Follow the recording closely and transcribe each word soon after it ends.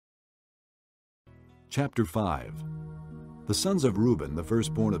Chapter 5. The sons of Reuben, the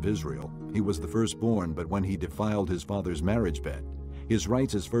firstborn of Israel, he was the firstborn, but when he defiled his father's marriage bed, his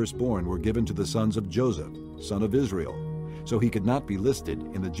rights as firstborn were given to the sons of Joseph, son of Israel, so he could not be listed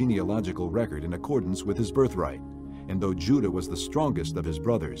in the genealogical record in accordance with his birthright. And though Judah was the strongest of his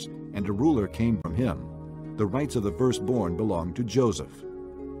brothers, and a ruler came from him, the rights of the firstborn belonged to Joseph.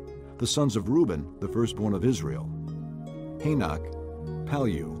 The sons of Reuben, the firstborn of Israel: Hanok,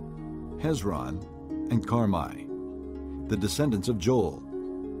 Palu, Hezron, and Carmi. The descendants of Joel: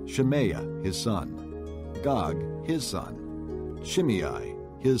 Shemaiah his son, Gog his son, Shimei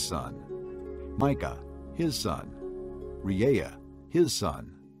his son, Micah his son, Reaiah his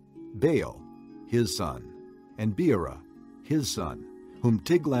son, Baal his son, and Beerah his son, whom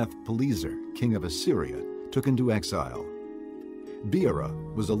Tiglath-Pileser, king of Assyria, took into exile.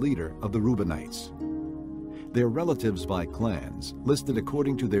 Beerah was a leader of the Reubenites. Their relatives by clans, listed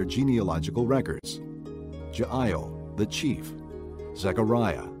according to their genealogical records: Jeiel the chief,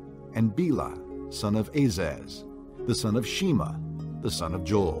 Zechariah, and Bela, son of Azaz, the son of Shema, the son of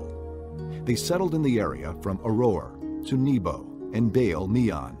Joel. They settled in the area from Aroer to Nebo and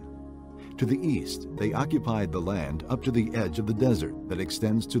Baal-Meon. To the east, they occupied the land up to the edge of the desert that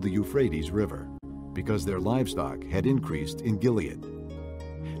extends to the Euphrates River, because their livestock had increased in Gilead.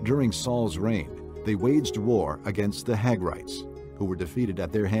 During Saul's reign, they waged war against the Hagrites, who were defeated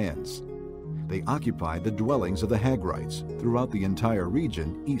at their hands. They occupied the dwellings of the Hagrites throughout the entire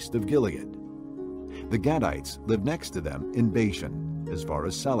region east of Gilead. The Gadites lived next to them in Bashan, as far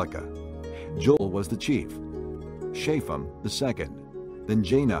as Salakah. Joel was the chief, Shapham the second, then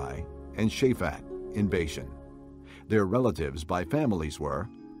Jani and Shaphat in Bashan. Their relatives by families were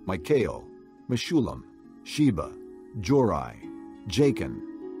Michael, Meshullam, Sheba, Jorai, Jachin,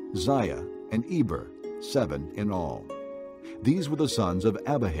 Ziah, and Eber, 7 in all. These were the sons of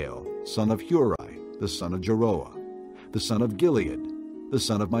Abihail, son of Huri, the son of Jeroah, the son of Gilead, the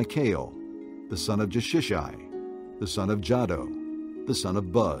son of Michael, the son of Jeshishai, the son of Jado, the son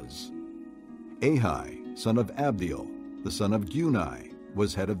of Buz. Ahi, son of Abdiel, the son of Guni,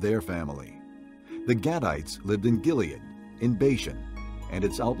 was head of their family. The Gadites lived in Gilead, in Bashan, and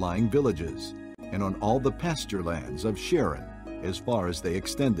its outlying villages, and on all the pasture lands of Sharon, as far as they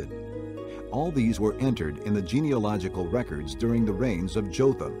extended. All these were entered in the genealogical records during the reigns of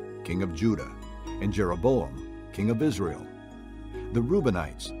Jotham, king of Judah, and Jeroboam, king of Israel. The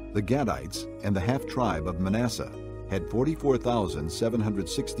Reubenites, the Gadites, and the half-tribe of Manasseh had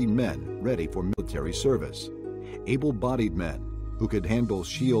 44,760 men ready for military service, able-bodied men who could handle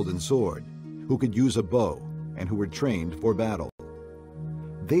shield and sword, who could use a bow, and who were trained for battle.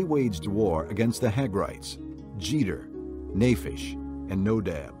 They waged war against the Hagrites, Jeter, Naphish, and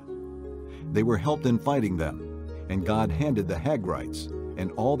Nodab. They were helped in fighting them, and God handed the Hagrites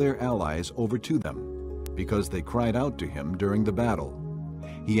and all their allies over to them, because they cried out to him during the battle.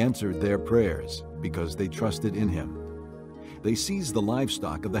 He answered their prayers, because they trusted in him. They seized the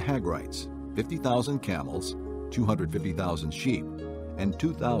livestock of the Hagrites, 50,000 camels, 250,000 sheep, and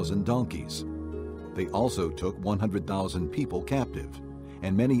 2,000 donkeys. They also took 100,000 people captive,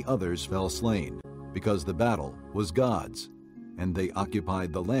 and many others fell slain, because the battle was God's, and they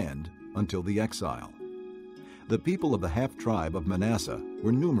occupied the land until the exile. The people of the half-tribe of Manasseh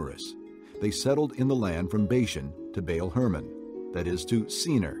were numerous. They settled in the land from Bashan to Baal-Hermon, that is to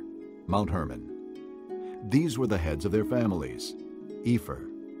Senir, Mount Hermon. These were the heads of their families: Epher,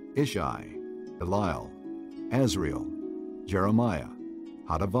 Ishi, Eliel, Azriel, Jeremiah,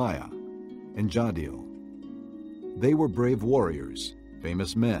 Hodaviah, and Jadiel. They were brave warriors,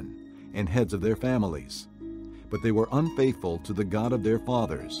 famous men, and heads of their families. But they were unfaithful to the God of their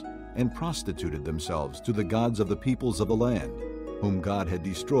fathers, and prostituted themselves to the gods of the peoples of the land, whom God had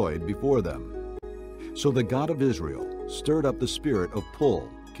destroyed before them. So the God of Israel stirred up the spirit of Pul,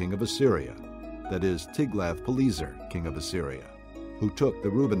 king of Assyria, that is Tiglath-Pileser, king of Assyria, who took the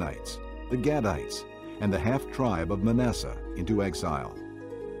Reubenites, the Gadites, and the half-tribe of Manasseh into exile.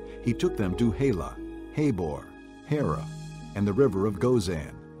 He took them to Halah, Habor, Hara, and the river of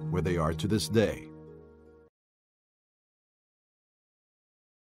Gozan, where they are to this day.